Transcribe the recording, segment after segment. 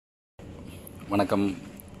வணக்கம்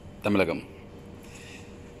தமிழகம்.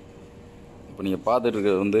 இப்போ நீங்கள் பார்த்துட்டு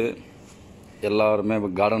இருக்கிறது வந்து எல்லாருமே இப்போ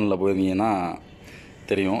கார்டனில் போயிருந்தீங்கன்னா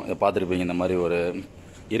தெரியும். இதை பார்த்துருப்பீங்க. இந்த மாதிரி ஒரு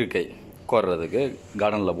இருக்கை உட்கார்றதுக்கு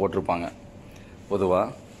கார்டனில் போட்டிருப்பாங்க.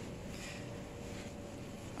 பொதுவாக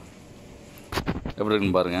எப்படி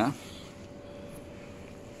இருக்குன்னு பாருங்கள்.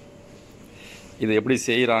 இது எப்படி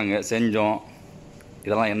செஞ்சோம்,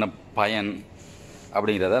 இதெல்லாம் என்ன பயன்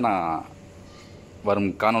அப்படிங்கிறத நான் வரும்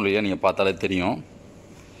காணொலியை நீங்கள் பார்த்தாலே தெரியும்.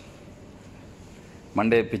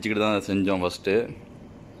 மண்டையை பிச்சுக்கிட்டு தான் செஞ்சோம். ஃபஸ்ட்டு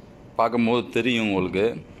பார்க்கும்போது தெரியும் உங்களுக்கு,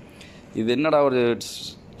 இது என்னடா ஒரு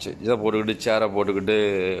இதை போட்டுக்கிட்டு சேரை போட்டுக்கிட்டு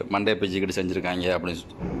மண்டையை பிச்சுக்கிட்டு செஞ்சுருக்காங்க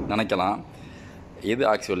அப்படின்னு நினைக்கலாம். இது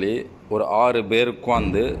ஆக்சுவலி ஒரு 6 பேர்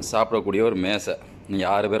உட்காந்து சாப்பிடக்கூடிய ஒரு மேசை.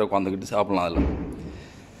 நீங்கள் 6 பேர் உட்காந்துக்கிட்டு சாப்பிட்லாம். அதில்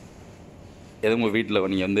எதுவும் உங்கள் வீட்டில்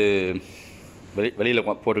நீங்கள் வந்து வெளியில்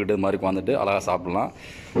போட்டுக்கிட்டு இது மாதிரி உட்காந்துட்டு அழகாக சாப்பிட்லாம்.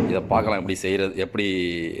 இதை பார்க்கலாம் எப்படி செய்கிறது, எப்படி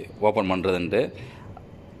ஓப்பன் பண்ணுறதுன்ட்டு.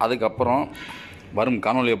 அதுக்கப்புறம் வரும்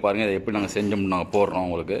காணொலியை பாருங்கள். இதை எப்படி நாங்கள் செஞ்சோம்னு நாங்கள் போடுறோம்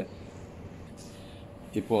உங்களுக்கு.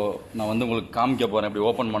 இப்போது நான் வந்து உங்களுக்கு காமிக்க போகிறேன் எப்படி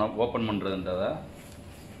ஓப்பன் பண்ணுறதுன்றதை.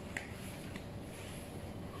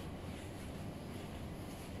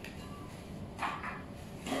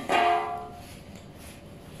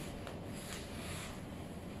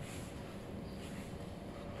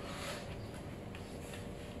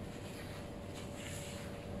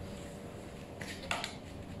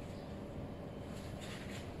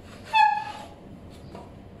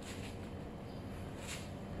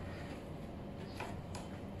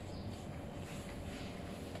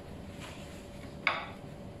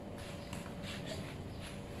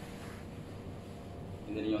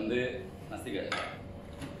 இது நீங்கள் வந்து நசிக்க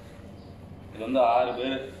இது வந்து 6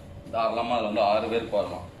 பேர் தாராளமாக. அதில் வந்து 6 பேர்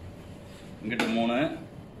உட்காரலாம். இங்கிட்டு 3,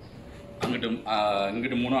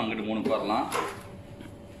 இங்கிட்டு 3, அங்கிட்டு 3 உட்காரலாம்.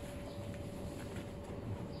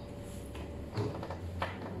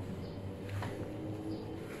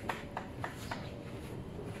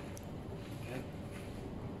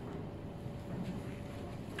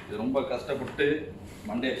 இது ரொம்ப கஷ்டப்பட்டு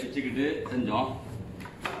மண்டையை பிச்சுக்கிட்டு செஞ்சோம்.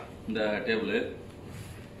 இந்த டேபிள்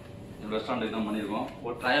ரெஸ்டாரண்ட்டுக்கு தான் பண்ணியிருக்கோம்.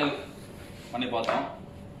 ஒரு ட்ரையல் பண்ணி பார்த்தோம்,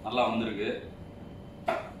 நல்லா வந்திருக்கு.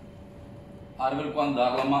 6 பேர் உட்காந்து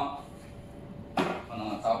தாராளமாக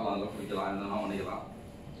சாப்பிடலாம், அதில் குடிக்கலாம், என்னென்னா பண்ணிக்கலாம்,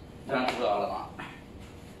 டான்ஸ் கூட ஆடலாம்.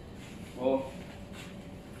 ஓ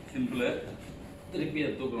சிம்பிளு. திருப்பி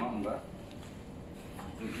அதை தூக்கலாம். நம்ம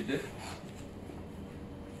தூக்கிட்டு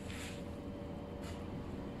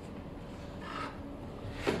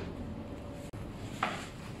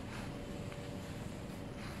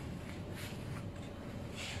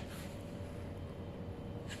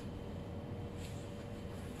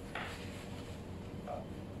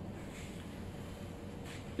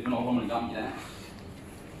இப்போ ஓப்பன் பண்ணி காமிக்கிறேன்.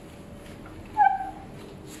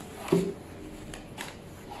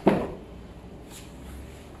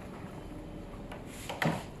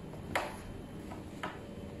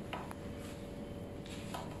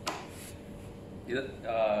 இது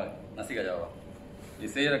நசிகா ஜாவா. இது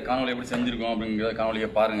செய்கிற காணொலி எப்படி செஞ்சுருக்கோம் அப்படிங்கிற காணொலியை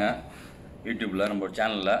பாருங்கள் யூடியூப்பில், நம்ம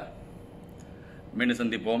சேனலில். மீண்டும்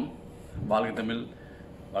சந்திப்போம். வாழ்க தமிழ்,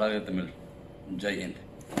 வளர்க தமிழ். ஜெய் ஹிந்த்.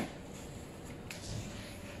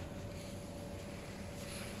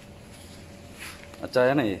 अच्छा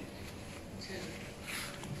है ना ये।